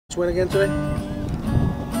Win again today?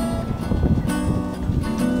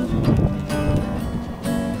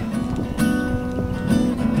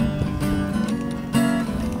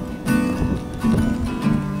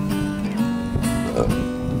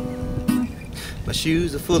 My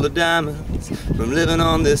shoes are full of diamonds from living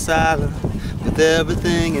on this island with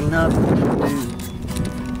everything and nothing to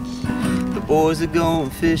do. The boys are going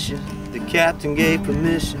fishing, the captain gave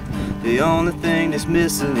permission. The only thing that's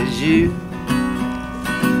missing is you.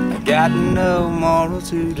 Got no moral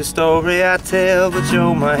to the story I tell, but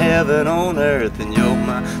you're my heaven on earth and you're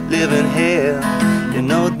my living hell. You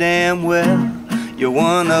know damn well you're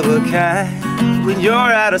one of a kind. When you're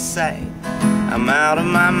out of sight, I'm out of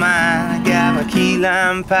my mind. I got my key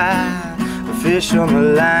lime pie, a fish on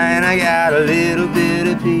the line. I got a little bit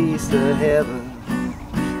of piece of heaven.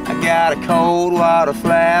 I got a cold water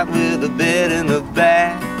flat with a bed in the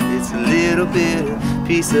back. It's a little bit of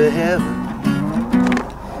piece of heaven.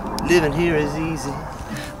 Living here is easy,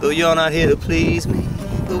 though you're not here to please me.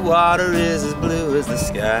 The water is as blue as the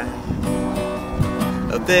sky.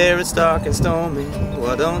 Up there it's dark and stormy.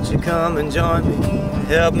 Why don't you come and join me?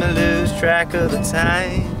 Help me lose track of the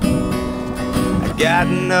time. I got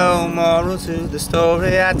no moral to the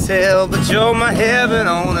story I tell, but you're my heaven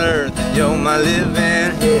on earth and you're my living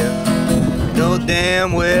hell. You know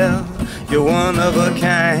damn well you're one of a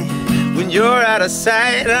kind. When you're out of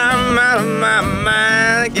sight, I'm out of my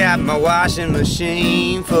mind. I got my washing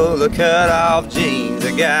machine full of cut-off jeans.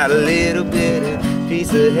 I got a little bitty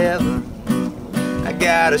piece of heaven. I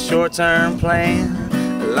got a short-term plan,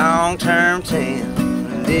 a long-term tan,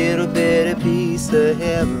 a little bitty piece of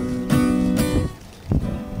heaven.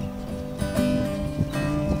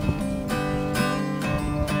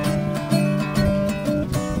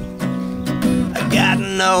 Got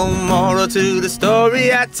no moral to the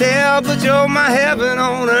story I tell, but you're my heaven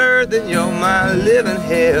on earth and you're my living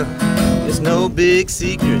hell. There's no big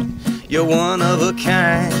secret, you're one of a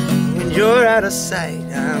kind. When you're out of sight,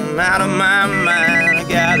 I'm out of my mind. I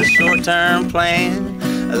got a short-term plan,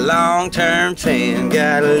 a long-term tan,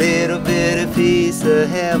 got a little bit of piece of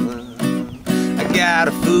heaven. I got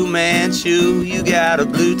a Fu Manchu, you got a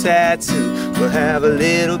blue tattoo. We'll have a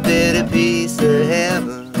little bit of piece of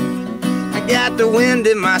heaven. Got the wind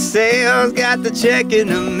in my sails, got the check in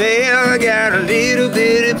the mail. I got a little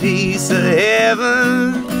bitty piece of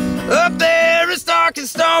heaven. Up there it's dark and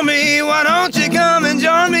stormy. Why don't you come and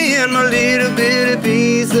join me in my little bitty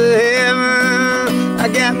piece of heaven? I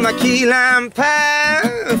got my key lime pie,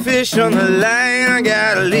 a fish on the line. I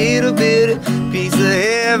got a little bitty piece of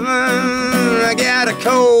heaven. I got a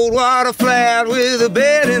cold water flat with a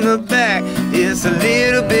bed in the back. It's a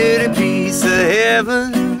little bitty piece of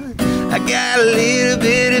heaven. I got a little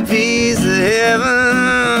bitty piece of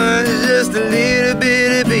heaven. It's just a little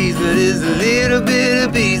bitty piece, but it's a little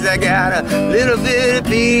bitty piece. I got a little bitty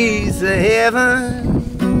piece of heaven.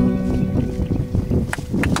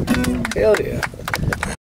 Hell yeah.